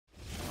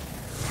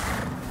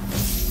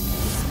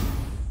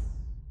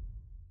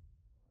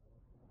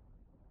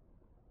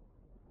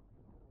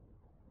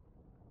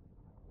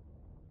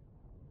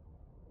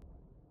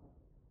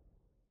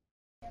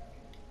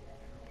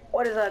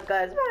What is up,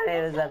 guys? My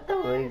name is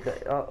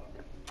FW. Oh,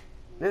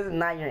 this is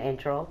not your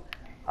intro.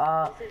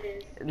 Yes,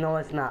 it is. No,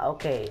 it's not.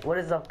 Okay, what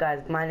is up,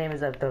 guys? My name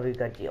is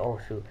FWGG. Oh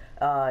shoot,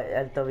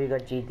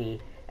 FWGD.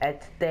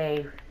 And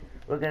today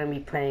we're gonna be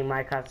playing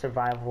Minecraft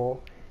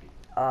Survival.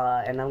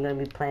 And I'm gonna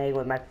be playing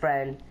with my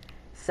friend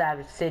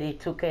Savage City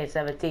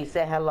 2K17.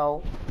 Say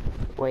hello.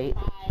 Wait.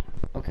 Hi.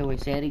 Okay,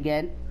 wait. Say it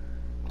again.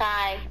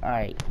 Hi. All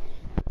right.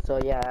 So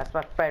yeah, that's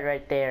my friend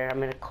right there.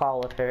 I'm in a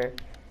call with her.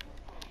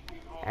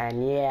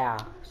 And yeah,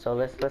 so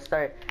let's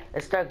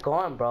start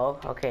going, bro.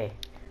 Okay,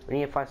 we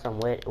need to find some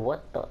wood.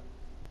 What the?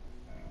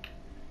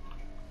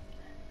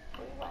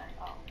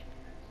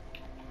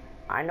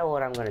 I know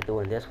what I'm gonna do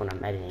in this when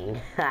I'm editing.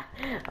 I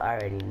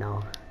already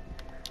know.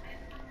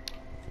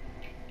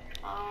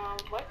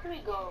 Where can we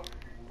go?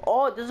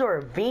 Oh, this is a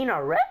ravine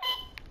already?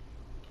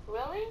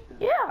 Really?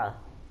 Yeah.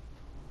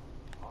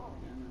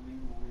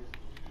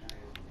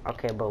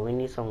 Okay, but we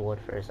need some wood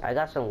first. I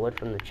got some wood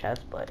from the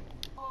chest, but.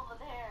 Over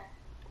there.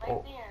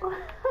 Right there.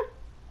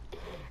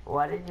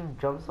 Why did you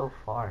jump so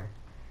far?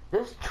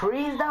 There's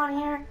trees down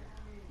here?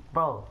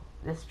 Bro,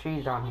 there's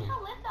trees down We here.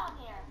 should live down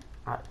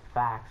here.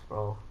 Facts,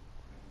 bro.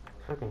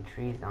 Freaking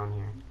trees down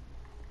here.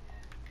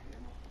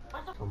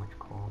 Where's the So much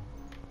coal.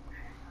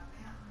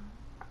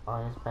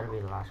 Oh, this better be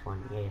the last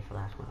one. Yeah, it's the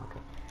last one.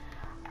 Okay.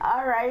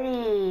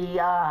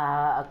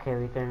 Alrighty. Okay,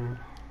 we can.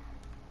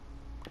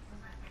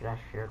 That's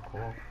sure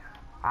cool.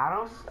 I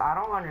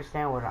don't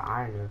understand what an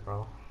iron is,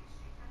 bro.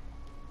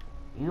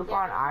 You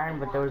found iron,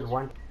 but there was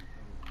one.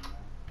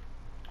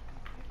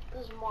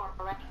 There's more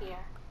right here.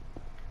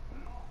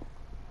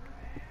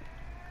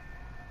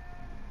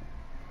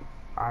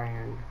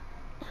 Iron.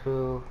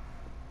 2,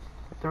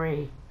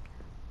 3,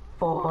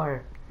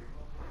 4,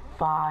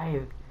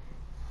 5,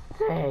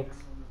 6.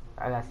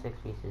 I got 6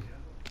 pieces.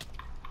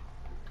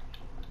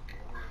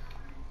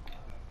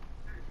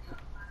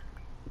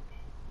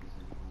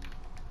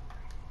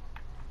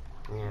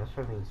 Yeah, this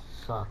ravine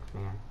sucks,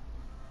 man.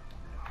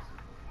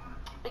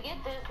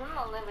 Forget this. I'm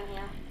not living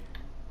here.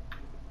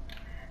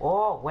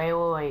 Oh,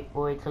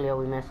 wait, Talia,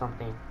 we missed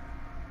something.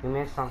 We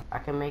missed some. I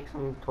can make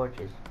some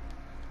torches.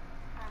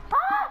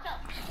 Ah!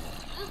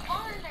 There's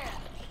fire in there.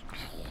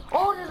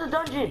 Oh, there's a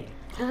dungeon.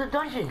 There's a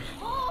dungeon.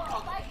 Oh,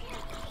 I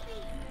can't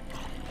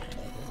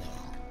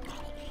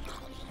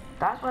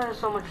That's why there's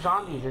so much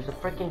zombies. There's a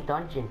freaking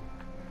dungeon.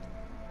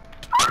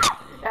 Ah!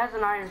 It has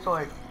an iron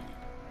sword.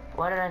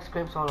 Why did I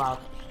scream so loud?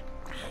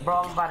 Bro,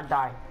 I'm about to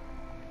die.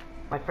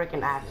 My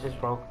freaking axe just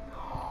broke.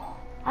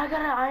 I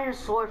got an iron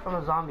sword from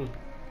a zombie.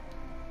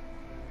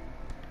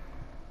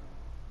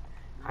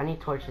 I need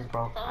torches,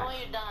 bro. Tell me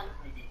when you're done.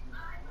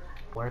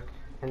 Work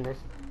in this.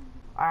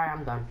 Alright,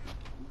 I'm done.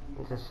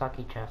 It's a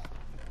sucky chest.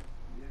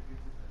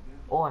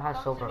 Oh, it has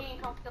Come silver. to me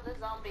and come kill this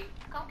zombie.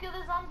 Come kill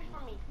this zombie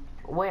for me.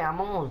 Wait, I'm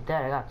almost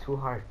dead. I got 2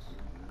 hearts.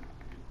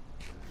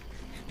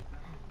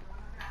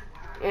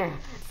 Yeah.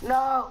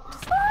 No!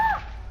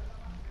 Ah!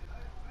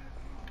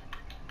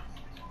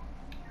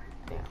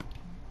 Damn.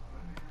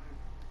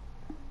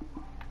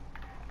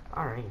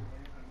 Alright.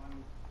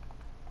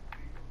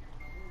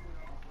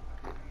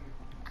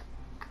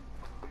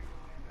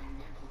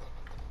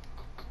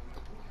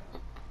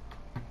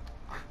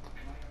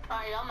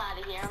 Alright, I'm out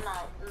of here. I'm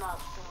not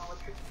doing with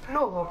this.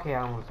 No, okay,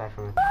 I almost died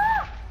from it.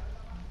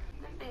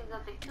 This thing's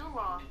gonna take too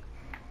long.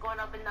 Going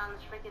up and down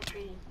this freaking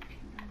tree.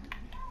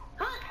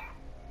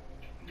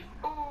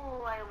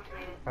 Oh, I almost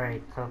made it.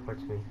 Alright, teleport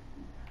to me.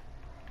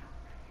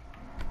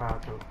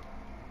 Proud to.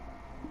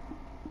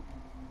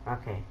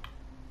 Okay.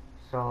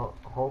 So,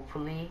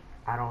 hopefully,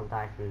 I don't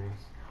die from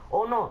this.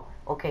 Oh no!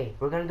 Okay,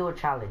 we're gonna do a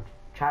challenge.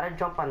 Try to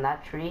jump on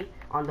that tree,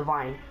 on the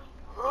vine.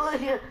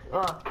 Okay,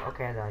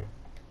 I died.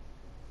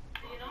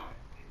 You know?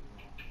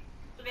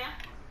 Sylvia?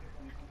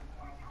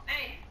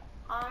 Hey!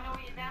 I know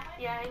where your dad went?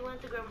 Yeah, he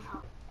went to grandma's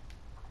house.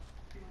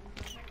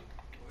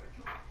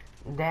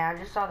 Damn, I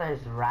just saw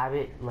this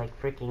rabbit, like,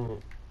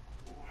 freaking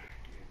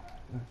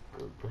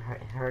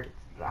hurt.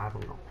 I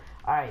don't know.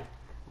 Alright,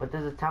 but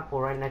there's a temple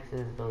right next to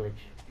this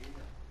village.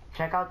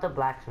 Check out the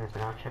blacksmith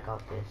and I'll check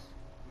out this.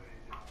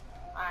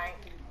 Alright.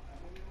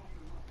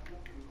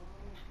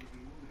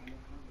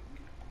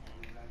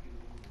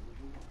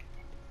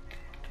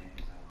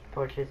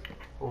 Torches.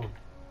 Boom.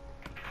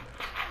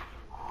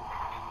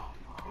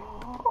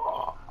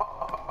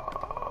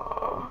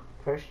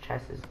 First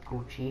chest is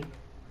Gucci.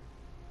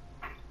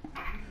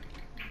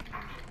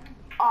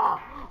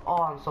 Ah!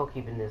 Oh, I'm so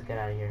keeping this. Get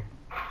out of here.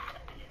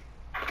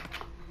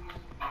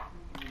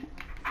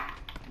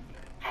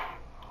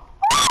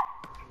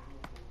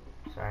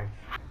 Sorry.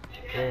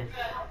 This.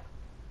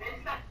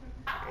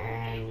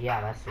 And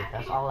yeah, that's it.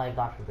 That's all I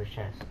got for the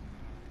chest.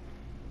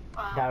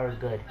 That was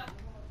good.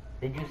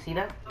 Did you see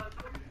that?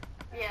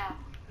 Yeah.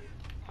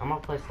 I'm gonna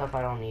put stuff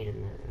I don't need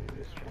in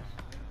this chest.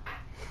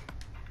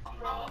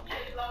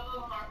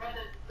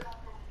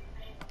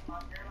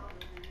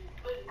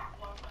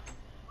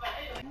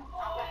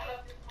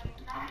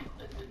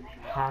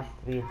 Has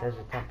to be, there's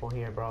a temple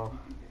here, bro.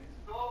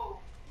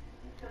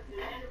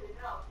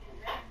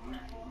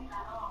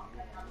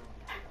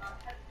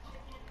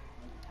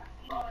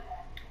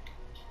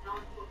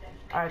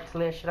 Alright,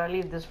 Talia, should I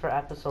leave this for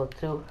episode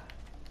 2? Or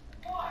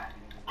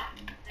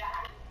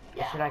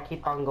should I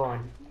keep on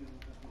going?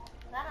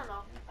 I don't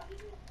know.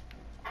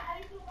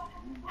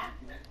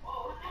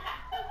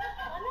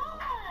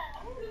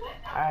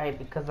 Alright,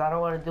 because I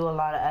don't want to do a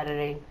lot of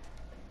editing.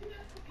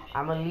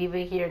 I'm going to leave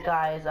it here,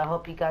 guys. I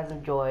hope you guys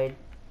enjoyed.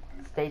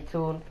 Stay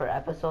tuned for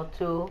episode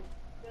 2.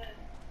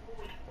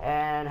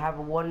 And have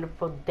a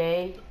wonderful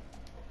day.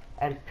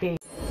 And peace.